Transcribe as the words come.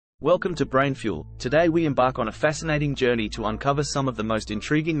Welcome to Brain Fuel. Today we embark on a fascinating journey to uncover some of the most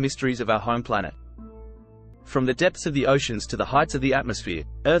intriguing mysteries of our home planet. From the depths of the oceans to the heights of the atmosphere,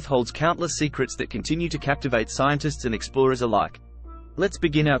 Earth holds countless secrets that continue to captivate scientists and explorers alike. Let's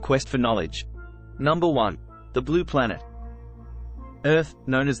begin our quest for knowledge. Number 1. The Blue Planet. Earth,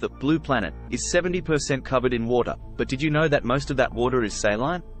 known as the Blue Planet, is 70% covered in water, but did you know that most of that water is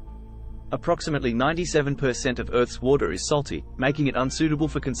saline? Approximately 97% of Earth's water is salty, making it unsuitable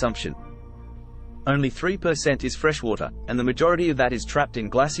for consumption. Only 3% is freshwater, and the majority of that is trapped in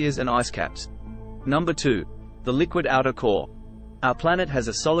glaciers and ice caps. Number 2. The liquid outer core. Our planet has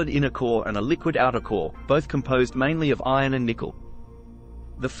a solid inner core and a liquid outer core, both composed mainly of iron and nickel.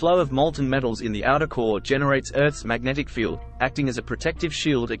 The flow of molten metals in the outer core generates Earth's magnetic field, acting as a protective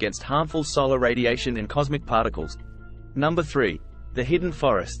shield against harmful solar radiation and cosmic particles. Number 3. The hidden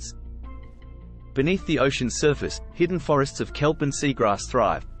forests. Beneath the ocean's surface, hidden forests of kelp and seagrass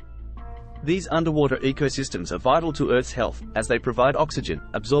thrive. These underwater ecosystems are vital to Earth's health, as they provide oxygen,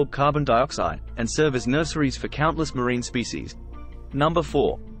 absorb carbon dioxide, and serve as nurseries for countless marine species. Number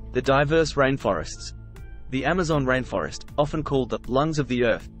 4. The diverse rainforests. The Amazon rainforest, often called the lungs of the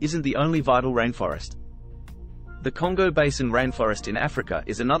Earth, isn't the only vital rainforest. The Congo Basin rainforest in Africa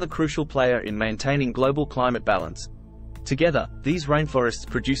is another crucial player in maintaining global climate balance. Together, these rainforests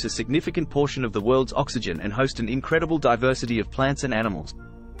produce a significant portion of the world's oxygen and host an incredible diversity of plants and animals.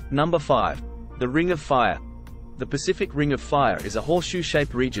 Number 5. The Ring of Fire. The Pacific Ring of Fire is a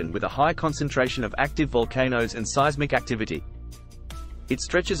horseshoe-shaped region with a high concentration of active volcanoes and seismic activity. It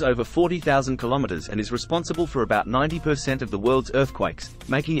stretches over 40,000 kilometers and is responsible for about 90% of the world's earthquakes,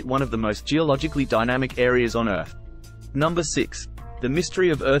 making it one of the most geologically dynamic areas on Earth. Number 6. The mystery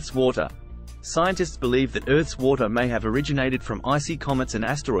of Earth's water. Scientists believe that Earth's water may have originated from icy comets and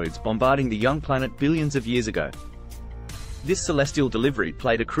asteroids bombarding the young planet billions of years ago. This celestial delivery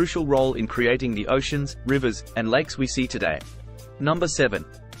played a crucial role in creating the oceans, rivers, and lakes we see today. Number 7.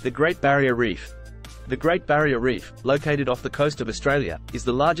 The Great Barrier Reef. The Great Barrier Reef, located off the coast of Australia, is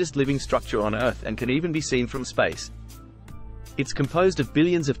the largest living structure on Earth and can even be seen from space. It's composed of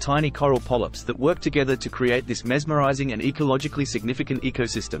billions of tiny coral polyps that work together to create this mesmerizing and ecologically significant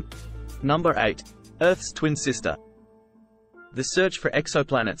ecosystem. Number 8. Earth's twin sister. The search for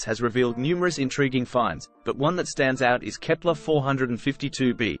exoplanets has revealed numerous intriguing finds, but one that stands out is Kepler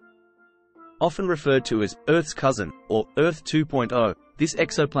 452b. Often referred to as Earth's cousin, or Earth 2.0, this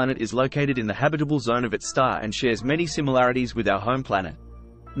exoplanet is located in the habitable zone of its star and shares many similarities with our home planet.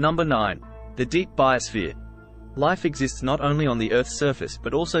 Number 9. The deep biosphere. Life exists not only on the Earth's surface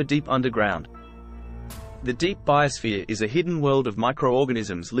but also deep underground. The deep biosphere is a hidden world of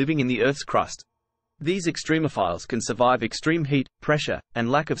microorganisms living in the Earth's crust. These extremophiles can survive extreme heat, pressure,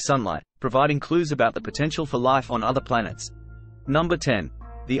 and lack of sunlight, providing clues about the potential for life on other planets. Number 10.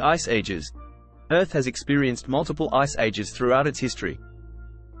 The Ice Ages. Earth has experienced multiple ice ages throughout its history.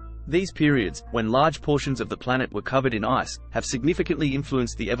 These periods, when large portions of the planet were covered in ice, have significantly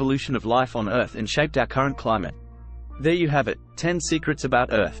influenced the evolution of life on Earth and shaped our current climate. There you have it, 10 secrets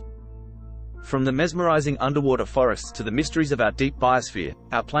about Earth. From the mesmerizing underwater forests to the mysteries of our deep biosphere,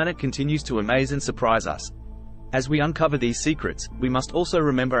 our planet continues to amaze and surprise us. As we uncover these secrets, we must also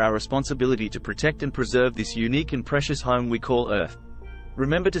remember our responsibility to protect and preserve this unique and precious home we call Earth.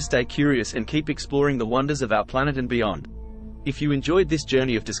 Remember to stay curious and keep exploring the wonders of our planet and beyond. If you enjoyed this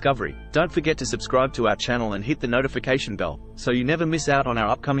journey of discovery, don't forget to subscribe to our channel and hit the notification bell, so you never miss out on our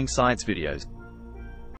upcoming science videos.